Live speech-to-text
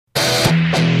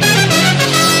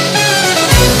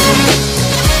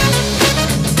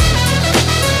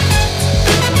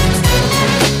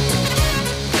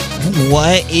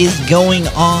What is going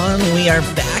on? We are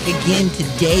back again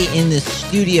today in the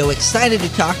studio. Excited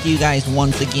to talk to you guys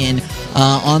once again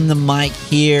on the mic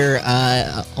here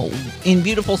in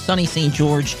beautiful sunny St.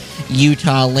 George,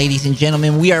 Utah. Ladies and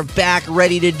gentlemen, we are back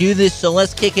ready to do this, so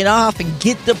let's kick it off and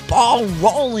get the ball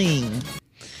rolling.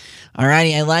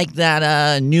 Alrighty, I like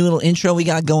that new little intro we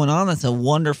got going on. That's a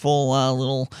wonderful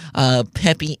little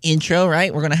peppy intro,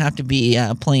 right? We're going to have to be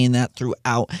playing that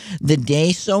throughout the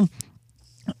day. So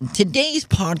today's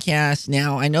podcast,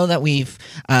 now I know that we've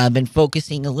been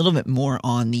focusing a little bit more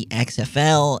on the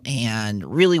XFL and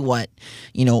really what,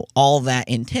 all that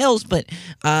entails. But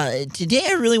today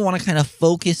I really want to kind of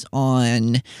focus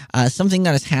on something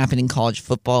that has happened in college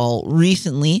football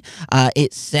recently.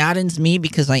 It saddens me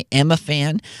because I am a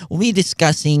fan. We'll be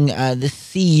discussing the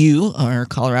CU, or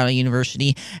Colorado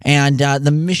University, and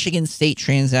the Michigan State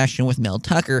transaction with Mel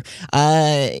Tucker.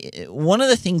 One of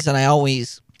the things that I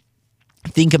always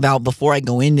think about before I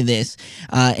go into this,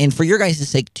 and for your guys'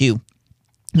 sake too.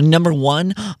 Number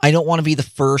one, I don't want to be the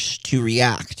first to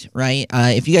react, right?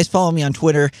 If you guys follow me on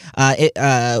Twitter,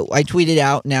 I tweeted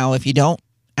out, now if you don't,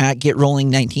 at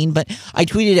GetRolling19, but I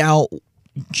tweeted out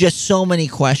just so many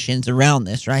questions around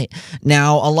this, right?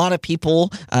 Now, a lot of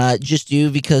people just do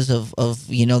because of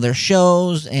their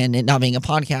shows and it not being a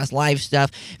podcast, live stuff.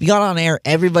 If you got on air,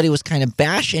 everybody was kind of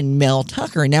bashing Mel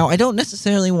Tucker. Now, I don't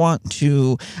necessarily want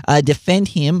to defend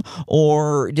him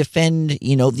or defend,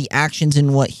 the actions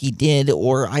and what he did,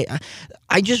 or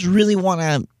I just really want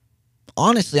to,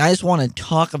 honestly, I just want to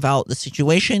talk about the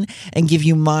situation and give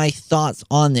you my thoughts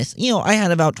on this. I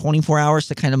had about 24 hours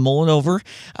to kind of mull it over,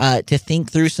 to think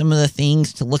through some of the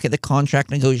things, to look at the contract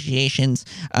negotiations,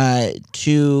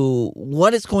 to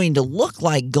what it's going to look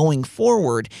like going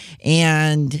forward.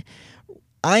 And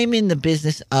I'm in the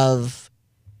business of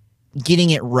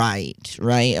getting it right?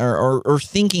 Or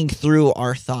thinking through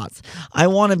our thoughts. I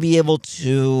want to be able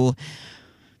to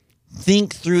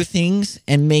think through things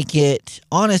and make it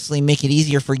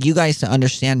easier for you guys to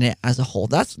understand it as a whole.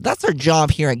 That's our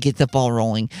job here at Get the Ball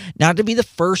Rolling. Not to be the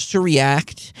first to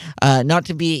react, not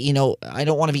to be, I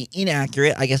don't want to be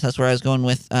inaccurate. I guess that's where I was going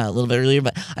with a little bit earlier,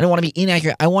 but I don't want to be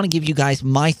inaccurate. I want to give you guys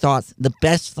my thoughts, the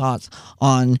best thoughts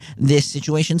on this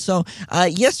situation. So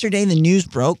yesterday the news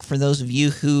broke, for those of you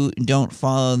who don't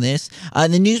follow this,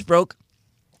 the news broke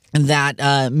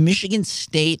that Michigan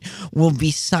State will be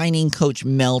signing Coach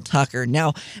Mel Tucker.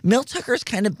 Now, Mel Tucker has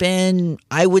kind of been,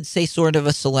 I would say, sort of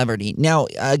a celebrity. Now,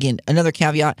 again, another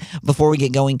caveat before we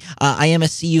get going. I am a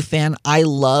CU fan. I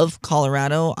love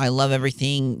Colorado. I love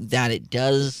everything that it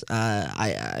does.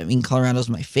 I mean, Colorado's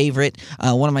my favorite,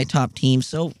 one of my top teams,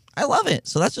 so I love it.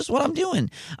 So that's just what I'm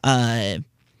doing. I'm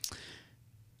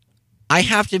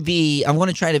going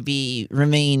to try to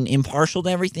remain impartial to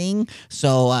everything.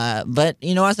 So, but,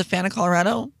 as a fan of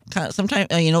Colorado, sometimes,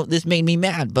 this made me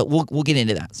mad, but we'll get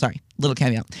into that. Sorry, little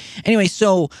caveat. Anyway,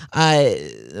 so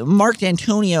Mark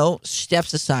D'Antonio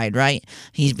steps aside, right?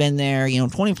 He's been there,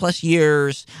 20 plus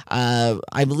years.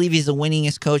 I believe he's the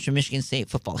winningest coach in Michigan State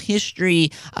football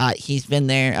history. He's been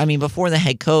there. Before the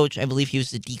head coach, I believe he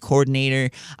was the D coordinator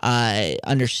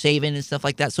under Saban and stuff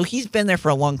like that. So he's been there for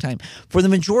a long time. For the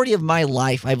majority of my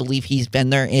life, I believe he's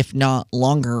been there, if not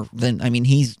longer than,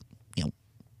 he's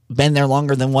been there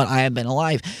longer than what I have been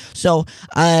alive. So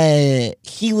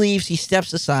he leaves, he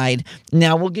steps aside.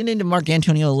 Now, we'll get into Mark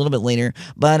D'Antonio a little bit later,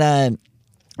 but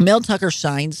Mel Tucker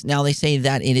signs. Now, they say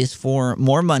that it is for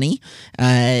more money,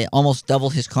 almost double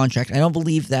his contract. I don't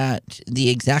believe that the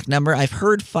exact number. I've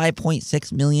heard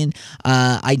 $5.6 million.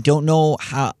 I don't know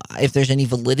if there's any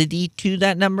validity to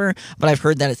that number, but I've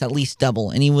heard that it's at least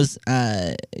double. And he was,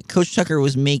 Coach Tucker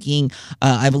was making,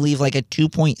 I believe, like a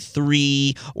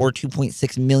 2.3 or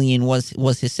 2.6 million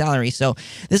was his salary. So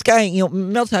this guy,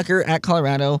 Mel Tucker at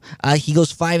Colorado, he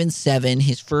goes 5-7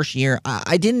 his first year.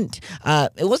 It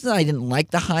wasn't that I didn't like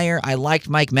the hire. I liked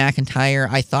Mike McIntyre.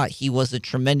 I thought he was a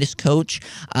tremendous coach.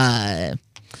 And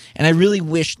I really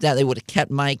wish that they would have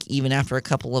kept Mike even after a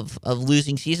couple of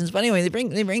losing seasons. But anyway, they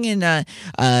bring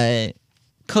in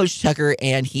Coach Tucker,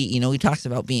 and he talks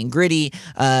about being gritty.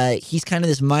 He's kind of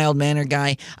this mild-mannered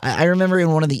guy. I remember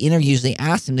in one of the interviews, they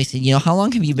asked him, they said, how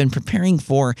long have you been preparing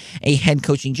for a head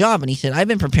coaching job? And he said, I've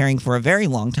been preparing for a very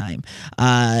long time.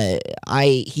 I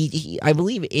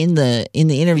believe in the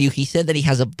interview, he said that he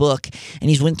has a book, and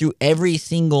he's went through every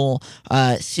single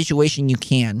situation you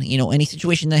can, any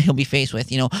situation that he'll be faced with,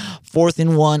 4th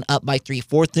and 1, up by 3,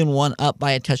 4th and 1, up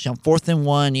by a touchdown, 4th and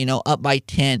 1, up by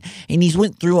 10. And he's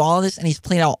went through all of this, and he's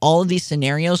played out all of these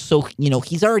scenarios, so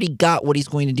he's already got what he's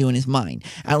going to do in his mind.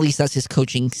 At least that's his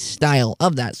coaching style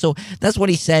of that. So that's what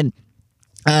he said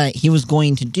he was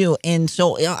going to do. And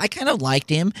so I kind of liked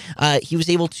him. He was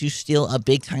able to steal a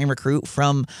big time recruit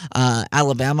from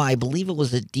Alabama. I believe it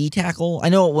was a D tackle. I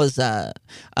know it was a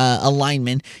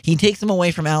lineman. He takes him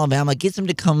away from Alabama, gets him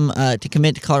to come to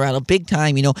commit to Colorado big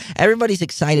time. Everybody's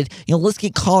excited. Let's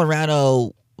get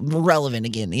Colorado relevant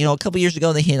again. A couple years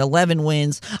ago they hit 11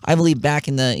 wins. I believe back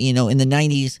in the in the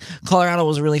 90s, Colorado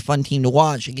was a really fun team to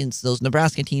watch against those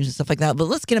Nebraska teams and stuff like that. But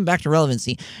let's get them back to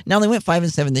relevancy. Now they went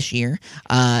 5-7 this year.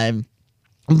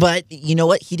 But you know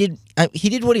what? He did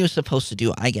what he was supposed to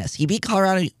do, I guess. He beat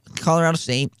Colorado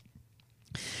State.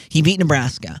 He beat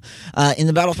Nebraska. In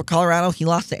the battle for Colorado, he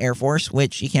lost to Air Force,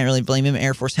 which you can't really blame him.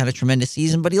 Air Force had a tremendous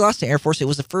season, but he lost to Air Force. It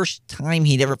was the first time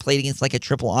he'd ever played against like a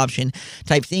triple option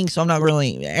type thing, so I'm not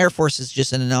really... Air Force is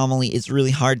just an anomaly. It's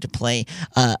really hard to play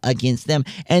against them.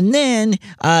 And then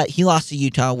he lost to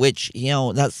Utah, which,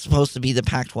 that's supposed to be the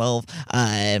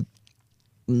Pac-12...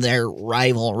 their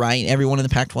rival, right? Everyone in the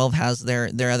Pac-12 has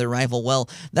their other rival. Well,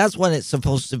 that's what it's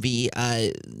supposed to be.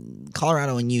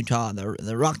 Colorado and Utah,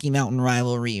 the Rocky Mountain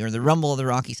rivalry, or the Rumble of the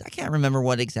Rockies. I can't remember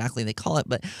what exactly they call it,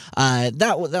 but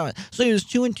that so he was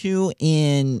 2-2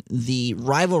 in the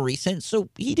rivalry sense. So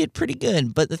he did pretty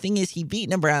good. But the thing is, he beat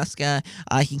Nebraska.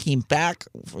 He came back,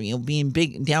 being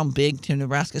down big to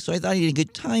Nebraska. So I thought he did a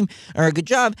good time, or a good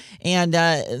job. And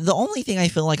the only thing I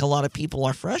feel like a lot of people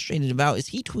are frustrated about is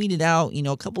he tweeted out,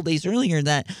 a couple days earlier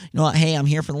that, hey, I'm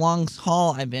here for the long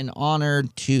haul. I've been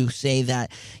honored to say that,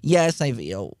 yes,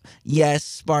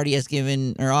 Sparty has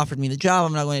given or offered me the job.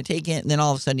 I'm not going to take it. And then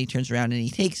all of a sudden he turns around and he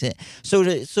takes it. So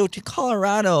to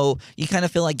Colorado, you kind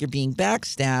of feel like you're being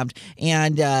backstabbed.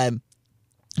 And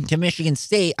to Michigan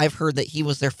State, I've heard that he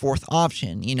was their fourth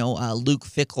option. Luke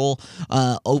Fickell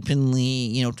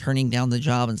openly, turning down the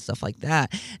job and stuff like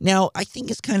that. Now, I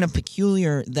think it's kind of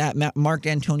peculiar that Mark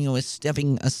Dantonio is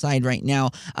stepping aside right now.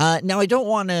 Now, I don't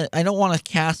want to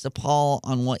cast a pall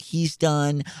on what he's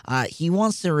done. He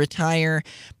wants to retire.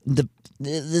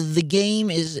 The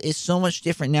game is so much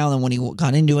different now than when he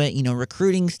got into it.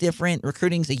 Recruiting's different.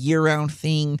 Recruiting's a year-round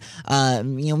thing.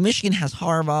 Michigan has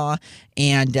Harbaugh,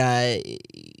 and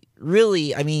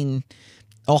really,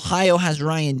 Ohio has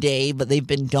Ryan Day, but they've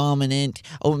been dominant.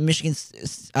 Michigan's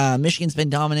been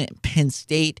dominant. Penn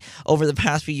State over the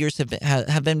past few years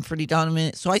have been pretty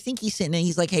dominant. So I think he's sitting there.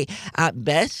 He's like, hey, at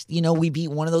best, we beat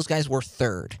one of those guys. We're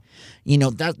third.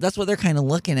 That's what they're kind of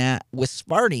looking at with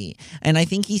Sparty. And I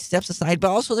think he steps aside, but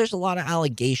also there's a lot of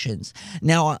allegations.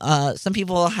 Now, some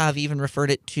people have even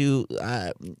referred it to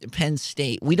Penn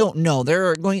State. We don't know. There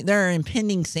are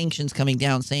impending sanctions coming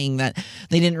down saying that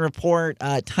they didn't report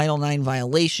Title IX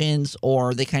violations,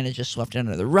 or they kind of just swept it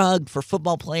under the rug for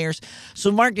football players.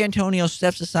 So Mark Dantonio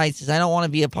steps aside, says, I don't want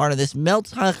to be a part of this. Mel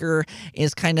Tucker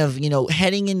is kind of,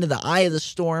 heading into the eye of the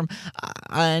storm.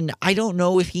 And I don't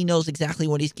know if he knows exactly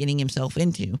what he's getting himself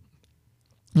into.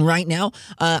 Right now,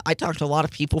 I talked to a lot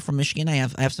of people from Michigan. I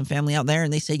have some family out there,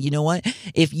 and they said, you know what?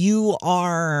 If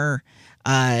you're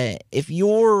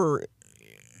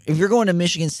going to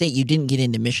Michigan State, you didn't get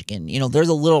into Michigan. They're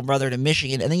the little brother to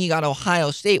Michigan. And then you got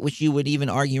Ohio State, which you would even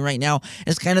argue right now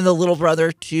is kind of the little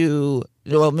brother to...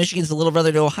 Well, Michigan's the little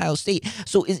brother to Ohio State.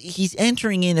 So he's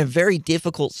entering in a very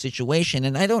difficult situation.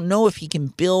 And I don't know if he can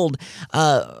build...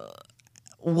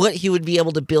 what he would be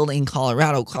able to build in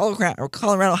Colorado.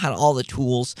 Colorado had all the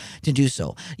tools to do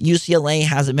so. UCLA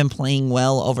hasn't been playing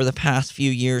well over the past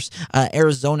few years.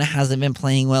 Arizona hasn't been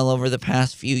playing well over the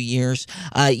past few years.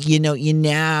 You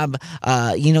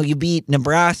beat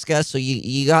Nebraska, so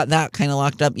you got that kind of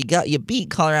locked up. You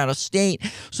beat Colorado State.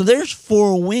 So there's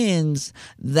 4 wins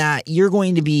that you're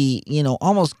going to be,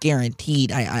 almost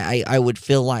guaranteed, I would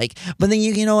feel like. But then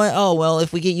you know what? Oh, well,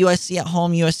 if we get USC at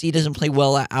home, USC doesn't play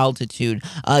well at altitude.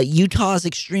 Utah is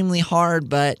extremely hard,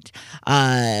 but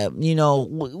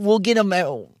we'll get them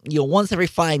once every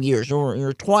 5 years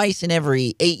or twice in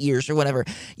every 8 years or whatever.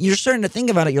 You're starting to think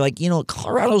about it. You're like,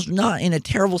 Colorado's not in a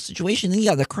terrible situation. Then you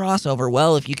got the crossover.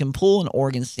 Well, if you can pull an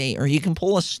Oregon State, or you can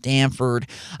pull a Stanford,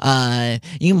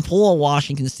 you can pull a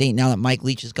Washington State now that Mike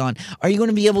Leach is gone. Are you going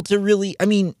to be able to really? I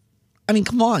mean,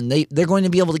 come on. They're going to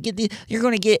be able to get you're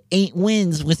going to get 8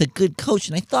 wins with a good coach.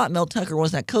 And I thought Mel Tucker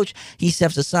was that coach. He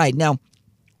steps aside now.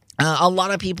 A lot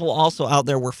of people also out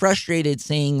there were frustrated,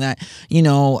 saying that,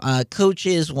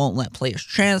 coaches won't let players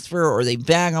transfer, or they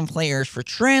bag on players for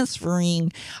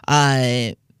transferring.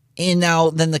 And now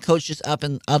then the coach just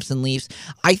ups and leaves.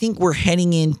 I think we're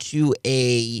heading into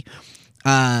a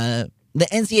the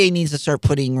NCAA needs to start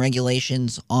putting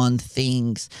regulations on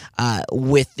things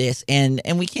with this, and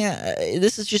we can't.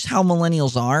 This is just how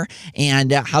millennials are,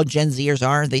 and how Gen Zers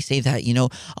are. They say that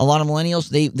a lot of millennials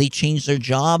they change their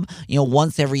job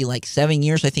once every like 7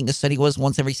 years. I think the study was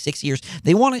once every 6 years.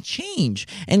 They want to change,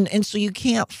 and so you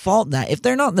can't fault that if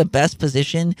they're not in the best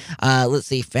position. Let's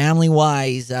say family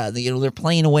wise, they're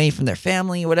playing away from their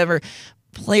family or whatever.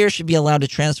 Players should be allowed to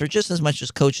transfer just as much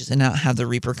as coaches and not have the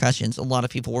repercussions. A lot of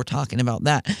people were talking about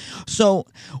that. So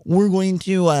we're going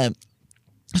to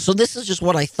so this is just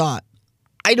what I thought.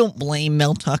 I don't blame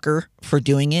Mel Tucker for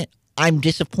doing it. I'm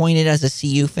disappointed as a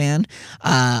CU fan.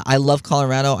 I love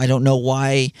Colorado. I don't know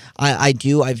why I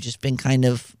do. I've just been kind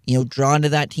of drawn to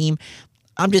that team.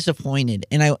 I'm disappointed,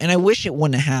 and I wish it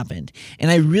wouldn't have happened. And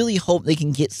I really hope they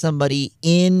can get somebody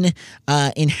in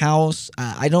house.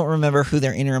 I don't remember who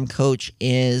their interim coach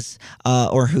is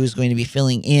or who's going to be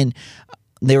filling in.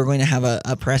 They were going to have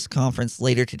a press conference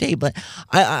later today, but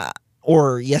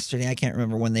or yesterday. I can't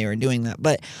remember when they were doing that.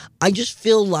 But I just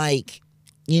feel like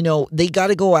they got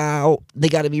to go out. They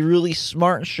got to be really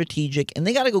smart and strategic, and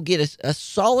they got to go get a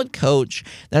solid coach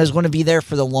that is going to be there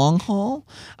for the long haul.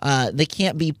 They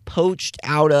can't be poached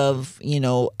out of,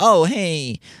 oh,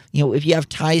 hey, if you have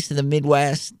ties to the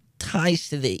Midwest, ties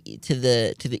to the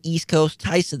East Coast,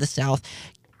 ties to the South,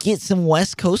 get some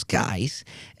West Coast guys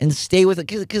and stay with it,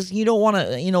 because you don't want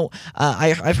to,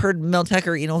 I've heard Mel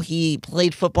Tucker, he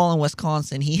played football in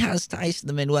Wisconsin. He has ties to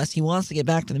the Midwest. He wants to get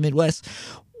back to the Midwest.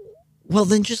 Well,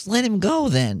 then just let him go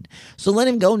then. So let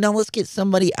him go. Now let's get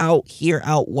somebody out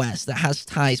west that has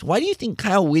ties. Why do you think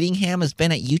Kyle Whittingham has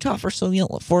been at Utah for so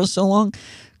long?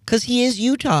 Because he is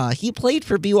Utah. He played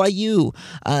for BYU.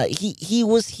 He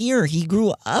was here. He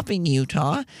grew up in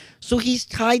Utah. So he's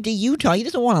tied to Utah. He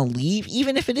doesn't want to leave,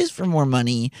 even if it is for more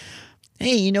money.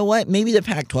 Hey, you know what? Maybe the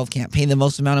Pac-12 can't pay the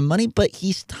most amount of money, but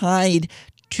he's tied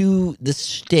to the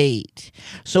state.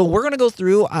 So we're going to go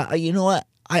through, you know what?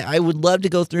 I would love to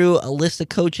go through a list of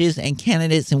coaches and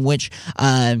candidates in which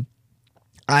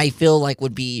I feel like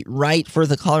would be right for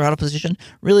the Colorado position.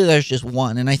 Really, there's just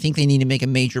one, and I think they need to make a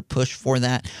major push for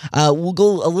that. We'll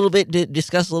go a little bit to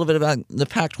discuss a little bit about the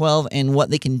Pac-12 and what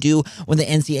they can do, what the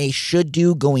NCAA should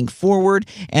do going forward,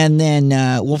 and then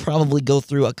we'll probably go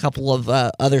through a couple of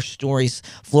other stories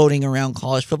floating around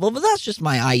college football. But that's just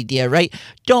my idea, right?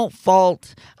 Don't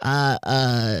fault,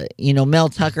 Mel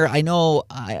Tucker. I know,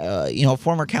 a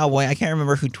former Cowboy. I can't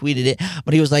remember who tweeted it,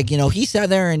 but he was like, he sat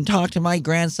there and talked to my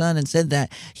grandson and said that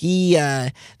he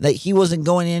wasn't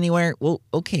going anywhere. Well,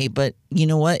 okay, but you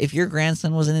know what? If your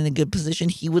grandson wasn't in a good position,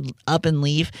 he would up and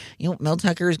leave. Mel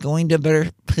Tucker is going to a better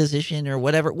position or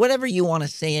whatever you want to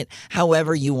say it,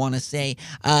 however you want to say.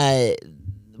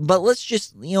 But let's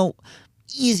just,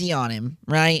 easy on him,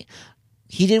 right?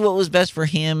 He did what was best for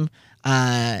him.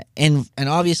 And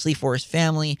obviously for his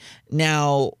family.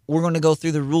 Now we're going to go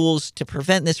through the rules to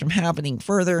prevent this from happening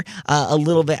further a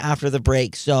little bit after the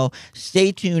break. So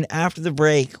stay tuned after the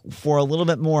break for a little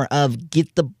bit more of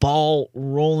Get the Ball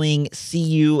Rolling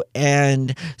CU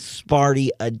and Sparty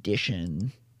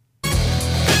edition.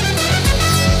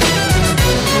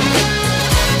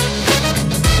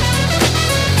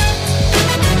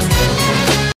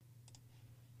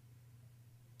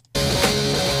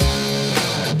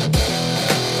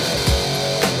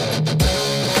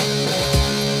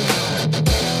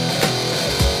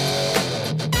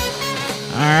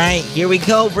 All right, here we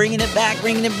go, bringing it back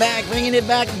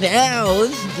now.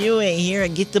 Let's do it here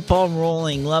at Get the Ball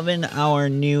Rolling. Loving our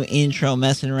new intro,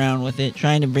 messing around with it,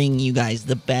 trying to bring you guys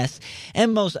the best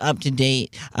and most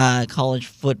up-to-date college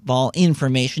football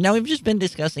information. Now, we've just been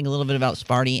discussing a little bit about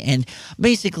Sparty, and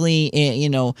basically,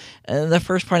 the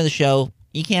first part of the show,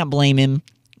 you can't blame him.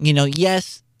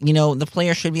 Yes, the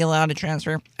player should be allowed to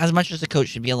transfer as much as the coach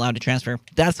should be allowed to transfer.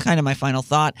 That's kind of my final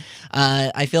thought.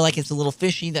 I feel like it's a little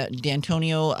fishy that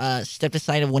D'Antonio stepped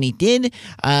aside of when he did.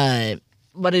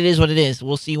 But it is what it is.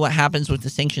 We'll see what happens with the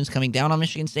sanctions coming down on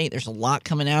Michigan State. There's a lot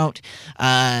coming out.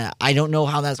 I don't know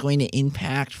how that's going to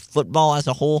impact football as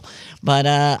a whole, but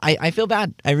I feel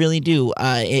bad. I really do.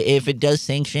 If it does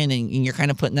sanction and you're kind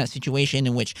of put in that situation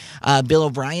in which Bill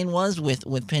O'Brien was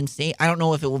with Penn State, I don't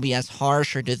know if it will be as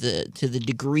harsh or to the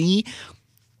degree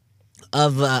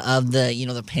of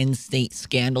the Penn State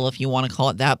scandal, if you want to call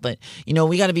it that. But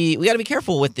we got to be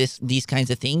careful with these kinds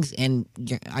of things. And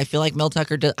I feel like Mel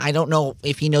Tucker I don't know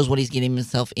if he knows what he's getting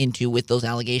himself into with those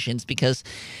allegations, because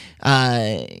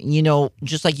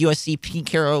just like USC, Pete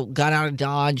Carroll got out of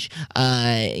Dodge.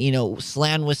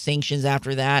 Slammed with sanctions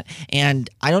after that, and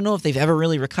I don't know if they've ever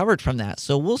really recovered from that.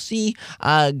 So we'll see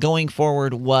going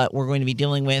forward what we're going to be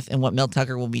dealing with and what Mel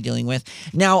Tucker will be dealing with.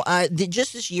 Now,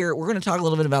 just this year, we're going to talk a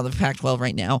little bit about the Pac-12 Pac-12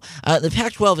 right now. The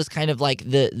Pac-12 is kind of like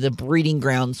the breeding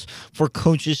grounds for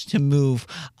coaches to move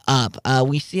up.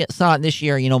 We saw it this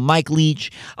year. Mike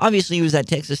Leach, obviously he was at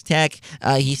Texas Tech.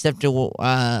 He stepped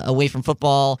away from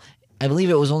football. I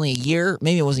believe it was only a year.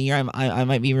 Maybe it was a year. I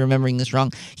might be remembering this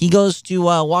wrong. He goes to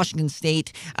Washington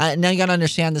State. Now you got to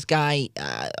understand this guy.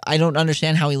 I don't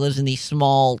understand how he lives in these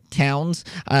small towns.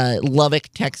 Lubbock,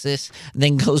 Texas,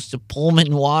 then goes to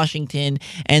Pullman, Washington,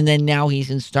 and then now he's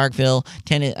in Starkville,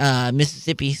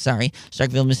 Mississippi.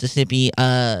 Starkville, Mississippi.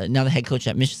 Now the head coach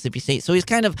at Mississippi State. So he's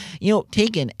kind of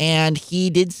taken. And he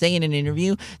did say in an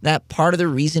interview that part of the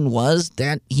reason was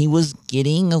that he was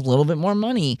getting a little bit more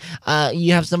money.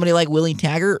 You have somebody like Willie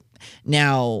Taggart.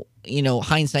 Now,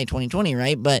 hindsight 2020,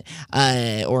 right? But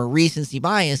or recency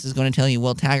bias is going to tell you,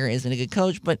 well, Taggart isn't a good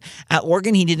coach. But at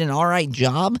Oregon, he did an all right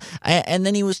job, and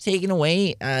then he was taken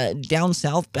away down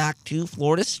south back to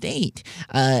Florida State,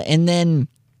 and then.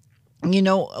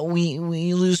 We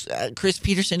lose Chris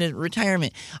Peterson at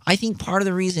retirement. I think part of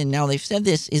the reason, now they've said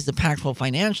this, is the Pac-12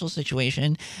 financial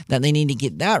situation, that they need to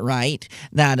get that right,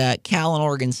 that Cal and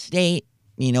Oregon State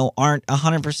aren't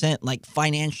 100% like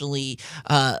financially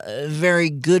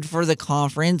very good for the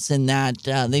conference, and that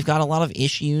they've got a lot of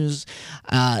issues.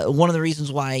 One of the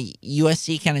reasons why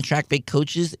USC can attract big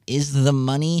coaches is the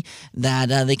money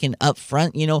that they can up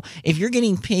front. If you're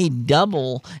getting paid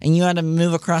double and you had to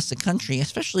move across the country,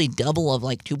 especially double of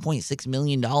like $2.6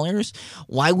 million,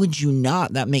 why would you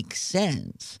not? That makes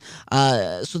sense.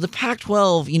 So the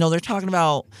Pac-12, they're talking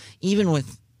about even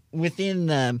within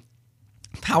the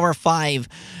Power 5,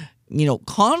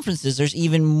 conferences, there's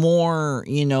even more,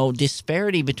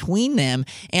 disparity between them.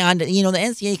 And, the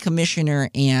NCAA commissioner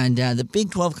and the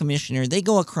Big 12 commissioner, they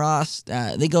go across,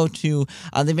 they've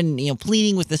been,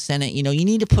 pleading with the Senate, you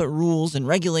need to put rules and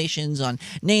regulations on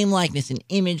name, likeness, and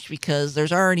image, because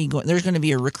there's going to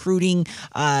be a recruiting,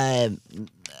 I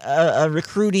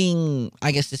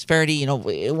guess, disparity.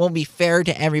 It won't be fair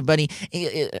to everybody.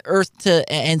 Earth to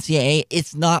NCAA,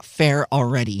 it's not fair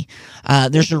already.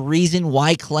 There's a reason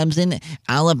why Clemson,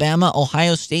 Alabama,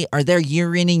 Ohio State are there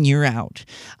year in and year out.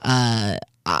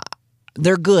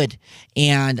 They're good,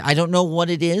 and I don't know what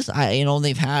it is.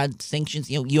 They've had sanctions.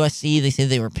 USC, they said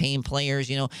they were paying players.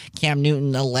 Cam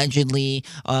Newton allegedly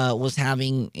was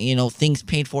having things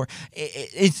paid for.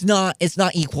 It's not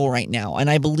equal right now, and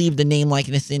I believe the name,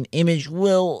 likeness, and image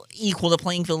will equal the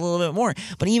playing field a little bit more.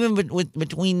 But even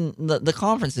between the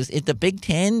conferences, if the Big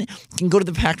Ten can go to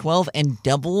the Pac-12 and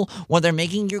double what they're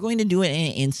making, you're going to do it in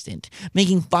an instant.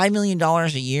 Making $5 million a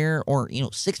year or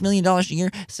 $6 million a year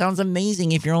sounds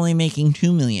amazing if you're only making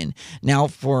 $2 million. Now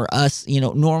for us,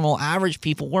 normal average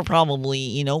people, we're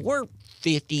probably, we're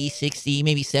 50, 60,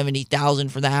 maybe 70,000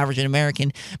 for the average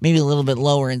American, maybe a little bit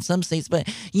lower in some states. But,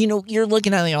 you're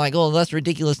looking at it, you're like, oh, that's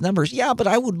ridiculous numbers. Yeah, but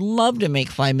I would love to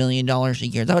make $5 million a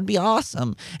year. That would be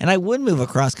awesome. And I would move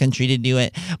across country to do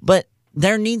it. But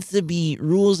there needs to be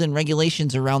rules and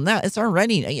regulations around that. It's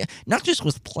already, not just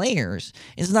with players,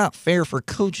 it's not fair for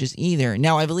coaches either.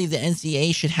 Now, I believe the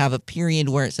NCAA should have a period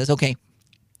where it says, okay,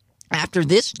 after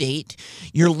this date,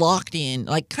 you're locked in,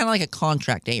 kind of like a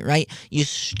contract date, right? You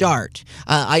start.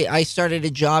 I started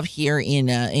a job here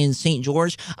in St.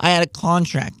 George. I had a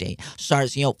contract date.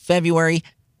 Starts, February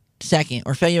 2nd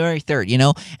or February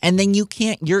 3rd, and then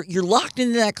you're locked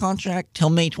into that contract till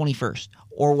May 21st.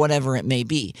 Or whatever it may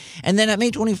be, and then at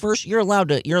May 21st, you're allowed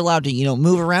to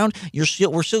move around. We're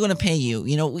still going to pay you.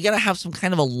 We got to have some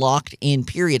kind of a locked in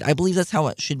period. I believe that's how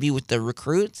it should be with the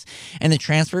recruits and the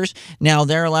transfers. Now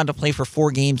they're allowed to play for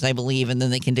 4 games, I believe, and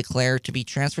then they can declare to be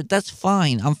transferred. That's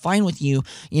fine. I'm fine with you,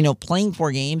 playing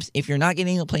 4 games. If you're not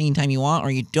getting the playing time you want,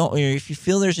 or you don't, or if you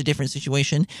feel there's a different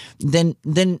situation, then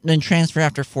transfer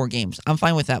after 4 games. I'm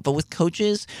fine with that. But with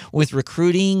coaches, with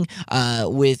recruiting,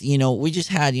 we just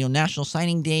had National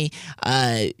Signing Day,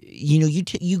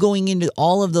 you going into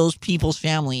all of those people's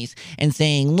families and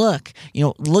saying, look,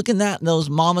 looking at those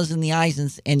mamas in the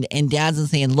eyes and dads and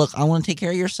saying, look, I want to take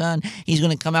care of your son. He's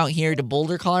going to come out here to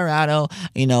Boulder, Colorado.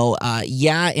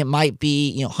 It might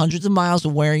be, hundreds of miles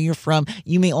of where you're from.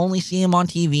 You may only see him on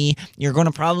TV. You're going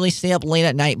to probably stay up late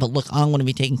at night, but look, I'm going to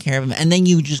be taking care of him. And then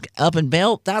you just up and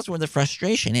bail. That's where the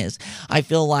frustration is. I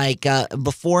feel like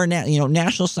before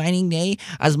National Signing Day,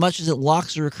 as much as it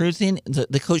locks the recruits in,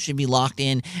 the coach should be locked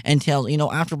in until,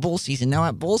 after bowl season. Now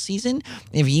at bowl season,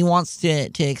 if he wants to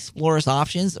explore his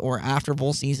options, or after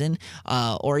bowl season,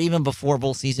 or even before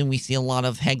bowl season, we see a lot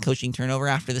of head coaching turnover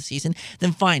after the season,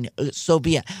 then fine, so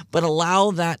be it. But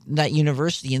allow that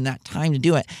university and that time to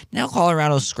do it. Now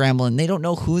Colorado's scrambling. They don't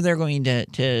know who they're going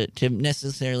to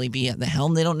necessarily be at the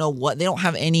helm. They don't know they don't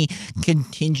have any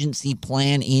contingency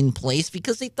plan in place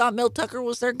because they thought Mel Tucker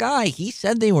was their guy. He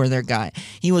said they were their guy.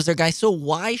 He was their guy. So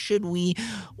why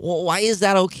is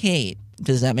that okay?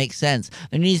 Does that make sense?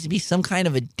 There needs to be some kind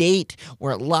of a date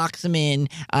where it locks them in.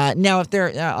 Now, if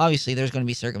obviously there's going to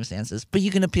be circumstances, but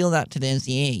you can appeal that to the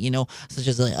NCAA, such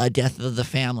as a death of the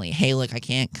family. Hey, look, I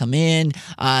can't come in.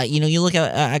 You look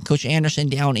at Coach Anderson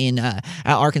down at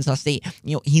Arkansas State.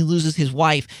 He loses his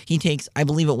wife. He takes, I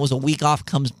believe it was a week off,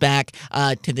 comes back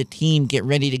to the team, get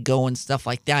ready to go and stuff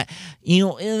like that.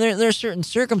 There are certain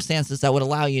circumstances that would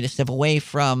allow you to step away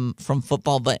from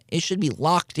football, but it should be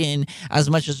locked in as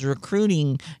much as recruiting.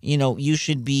 You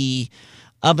should be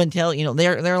up until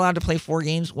they're allowed to play 4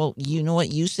 games. Well, you know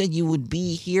what, you said you would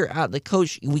be here at the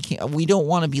coach. We don't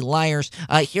want to be liars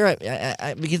here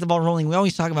at Get the Ball Rolling. We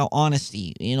always talk about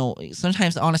honesty.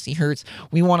 Sometimes honesty hurts.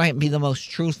 We want to be the most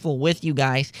truthful with you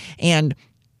guys, and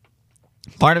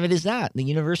part of it is that the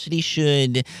university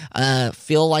should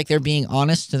feel like they're being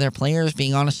honest to their players,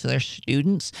 being honest to their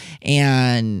students,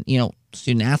 and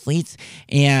student athletes,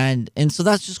 and so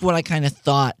that's just what I kind of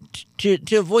thought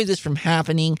to avoid this from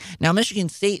happening. Now Michigan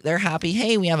State, they're happy.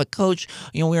 Hey, we have a coach.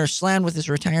 We are slammed with his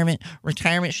retirement.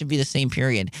 Retirement should be the same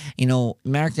period.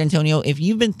 Mark D'Antonio, if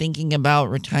you've been thinking about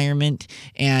retirement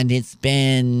and it's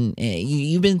been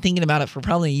you've been thinking about it for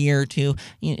probably a year or two,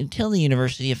 tell the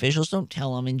university officials. Don't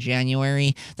tell them in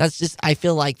January. That's just, I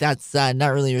feel like that's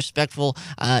not really respectful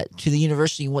to the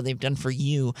university and what they've done for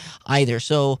you either.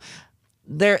 So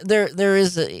there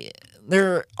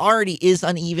already is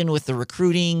uneven with the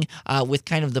recruiting, with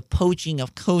kind of the poaching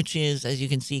of coaches, as you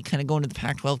can see, kind of going to the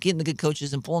Pac-12, getting the good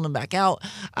coaches and pulling them back out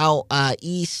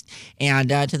east and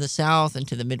to the south and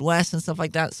to the Midwest and stuff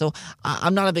like that. So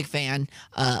I'm not a big fan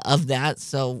of that.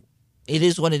 So it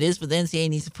is what it is, but the NCAA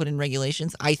needs to put in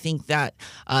regulations. I think that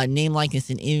name, likeness,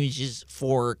 and images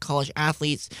for college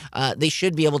athletes, they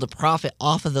should be able to profit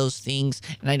off of those things,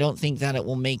 and I don't think that it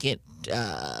will make it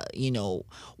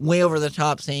way over the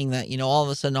top, saying that, all of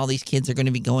a sudden all these kids are going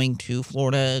to be going to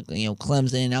Florida,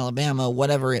 Clemson, Alabama,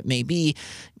 whatever it may be.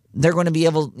 They're going to be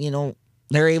able,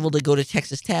 they're able to go to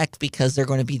Texas Tech because they're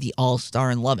going to be the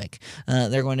all-star in Lubbock.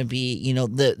 They're going to be,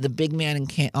 the big man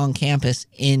on campus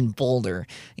in Boulder.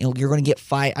 You're going to get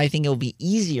 5. I think it'll be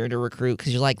easier to recruit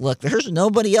because you're like, look, there's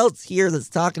nobody else here that's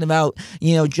talking about,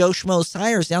 Joe Schmo's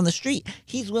Tires down the street.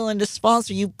 He's willing to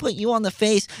sponsor you, put you on the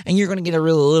face, and you're going to get a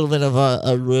little bit of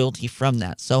a royalty from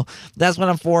that. So that's what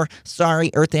I'm for.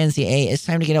 Sorry, Earth NCAA. It's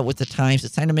time to get up with the times.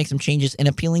 It's time to make some changes. And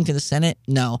appealing to the Senate,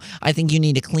 no. I think you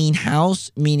need a clean house,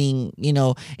 meaning,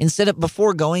 instead of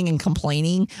before going and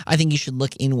complaining, I think you should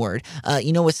look inward.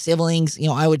 With siblings,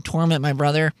 I would torment my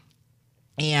brother.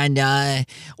 And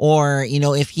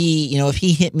if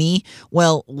he hit me,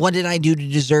 well, what did I do to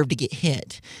deserve to get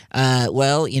hit? I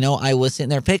was sitting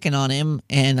there picking on him,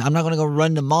 and I'm not going to go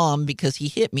run to mom because he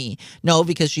hit me. No,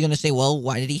 because she's going to say, well,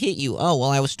 why did he hit you? Oh, well,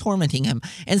 I was tormenting him.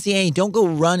 NCAA, don't go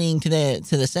running to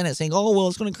the Senate saying, oh, well,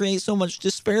 it's going to create so much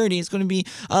disparity. It's going to be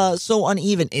so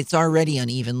uneven. It's already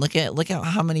uneven. Look at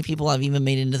how many people have even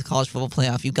made it into the college football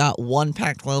playoff. You've got one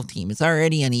Pac-12 team. It's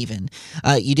already uneven.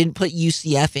 You didn't put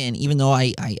UCF in, even though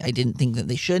I didn't think that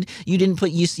they should. You didn't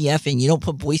put UCF in. You don't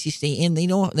put Boise State in.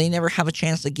 They never have a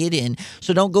chance to get in.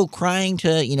 So don't go crying to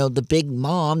the big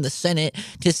mom, the Senate,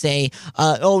 to say,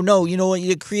 oh no, you know what?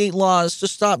 You create laws to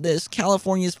stop this.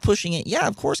 California's pushing it. Yeah,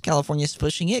 of course California's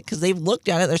pushing it because they've looked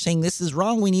at it. They're saying this is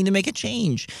wrong. We need to make a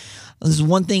change. This is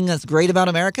one thing that's great about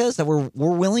America is that we're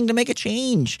willing to make a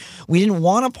change. We didn't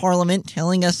want a parliament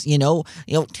telling us,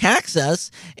 tax us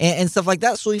and stuff like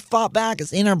that. So we fought back.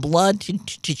 It's in our blood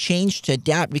to change, to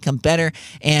adapt, become better.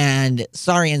 And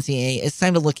sorry, NCAA, it's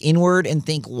time to look inward and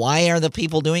think, why are the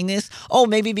people doing this? Oh,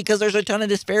 maybe because there's a ton of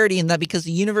disparity, and that because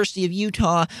the University of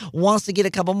Utah wants to get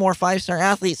a couple more 5-star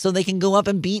athletes so they can go up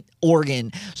and beat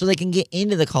Oregon, so they can get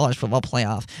into the college football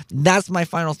playoff. That's my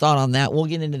final thought on that. We'll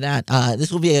get into that.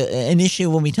 This will be an issue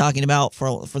we'll be talking about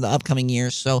for the upcoming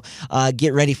years, so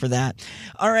get ready for that.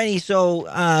 Alrighty, so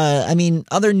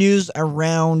other news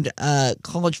around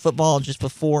college football just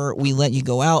before we let you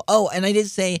go out. Oh, and I did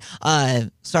say,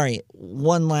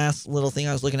 one last little thing.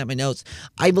 I was looking at my notes.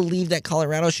 I believe that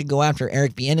Colorado should go after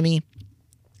Eric Bieniemy.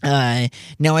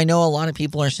 Now I know a lot of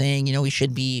people are saying, he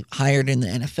should be hired in the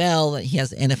NFL,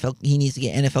 that he needs to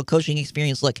get NFL coaching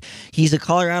experience. Look, he's a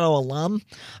Colorado alum.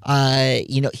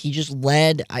 He just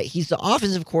led, he's the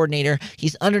offensive coordinator.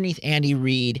 He's underneath Andy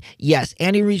Reid. Yes,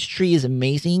 Andy Reid's tree is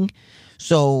amazing.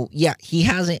 So yeah,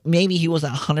 maybe he was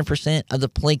 100% of the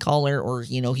play caller, or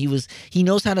he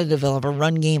knows how to develop a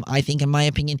run game. I think, in my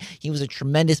opinion, he was a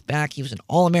tremendous back. He was an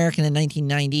All-American in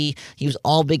 1990. He was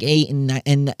All Big 8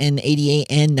 in 88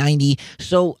 and 90.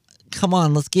 So come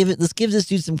on, let's give this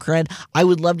dude some cred. I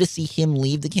would love to see him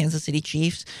leave the Kansas City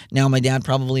Chiefs. Now, my dad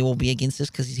probably will be against this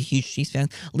because he's a huge Chiefs fan.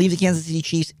 Leave the Kansas City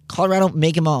Chiefs. Colorado,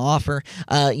 make him an offer.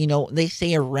 They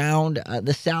say around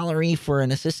the salary for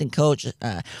an assistant coach in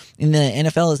the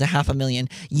NFL is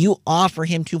 $500,000. You offer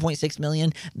him $2.6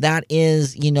 million. That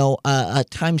is, a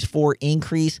times 4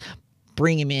 increase.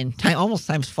 Bring him in. Almost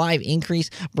times 5 increase.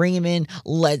 Bring him in.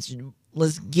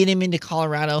 Let's get him into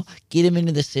Colorado, get him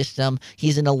into the system.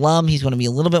 He's an alum. He's going to be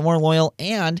a little bit more loyal.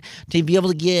 And to be able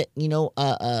to get,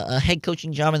 a head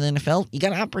coaching job in the NFL, you got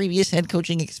to have previous head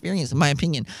coaching experience, in my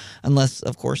opinion. Unless,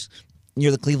 of course,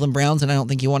 you're the Cleveland Browns, and I don't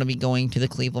think you want to be going to the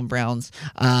Cleveland Browns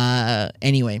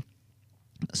anyway.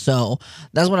 So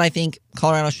that's what I think.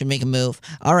 Colorado should make a move.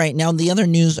 All right, now the other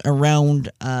news around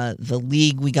the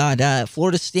league, we got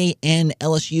Florida State and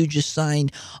LSU just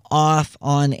signed off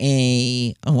on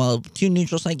 2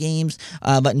 neutral site games,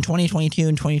 but in 2022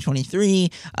 and 2023,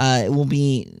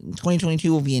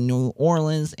 2022 will be in New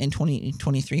Orleans, and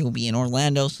 2023 will be in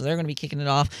Orlando, so they're going to be kicking it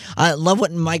off. I love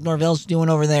what Mike Norvell's doing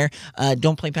over there.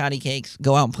 Don't play patty cakes.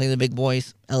 Go out and play the big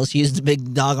boys. LSU is the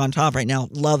big dog on top right now.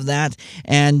 Love that.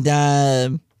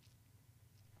 And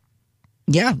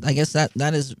yeah, I guess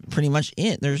that is pretty much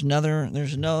it. There's no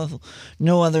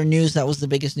other news. That was the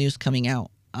biggest news coming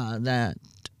out that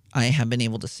I have been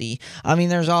able to see. I mean,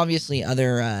 there's obviously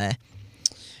other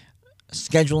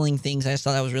scheduling things. I just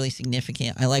thought that was really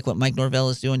significant. I like what Mike Norvell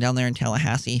is doing down there in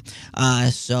Tallahassee.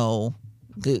 So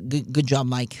good job,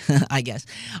 Mike, I guess.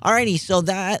 Alrighty, so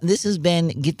this has been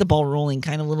Get the Ball Rolling,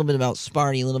 kind of a little bit about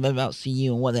Sparty, a little bit about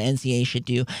CU and what the NCAA should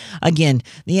do. Again,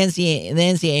 the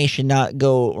NCAA should not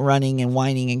go running and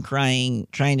whining and crying,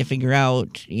 trying to figure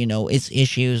out, its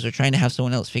issues, or trying to have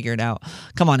someone else figure it out.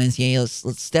 Come on, NCAA,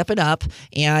 let's step it up.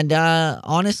 And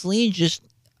honestly, just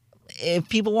if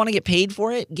people want to get paid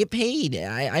for it, get paid.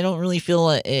 I don't really feel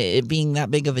it being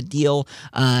that big of a deal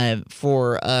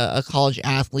for a college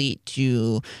athlete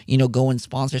to, go and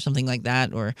sponsor something like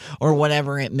that, or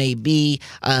whatever it may be.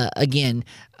 Again,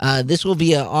 this will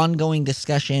be an ongoing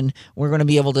discussion. We're going to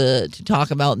be able to talk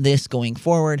about this going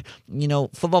forward.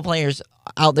 Football players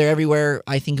out there everywhere,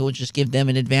 I think it would just give them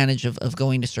an advantage of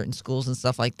going to certain schools and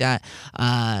stuff like that.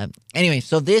 Anyway,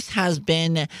 so this has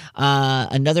been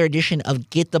another edition of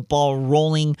Get the Ball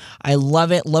Rolling. I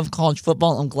love it. Love college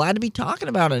football. I'm glad to be talking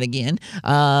about it again.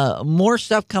 More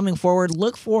stuff coming forward.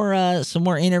 Look for some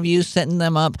more interviews, setting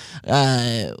them up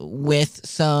with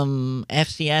some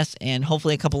FCS and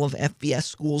hopefully a couple of FBS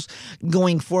schools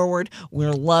going forward.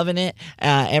 We're loving it.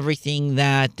 Everything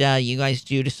that you guys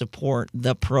do to support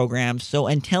the program. So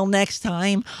until next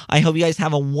time, I hope you guys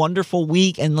have a wonderful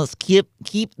week, and let's keep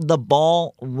the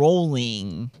ball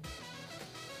rolling.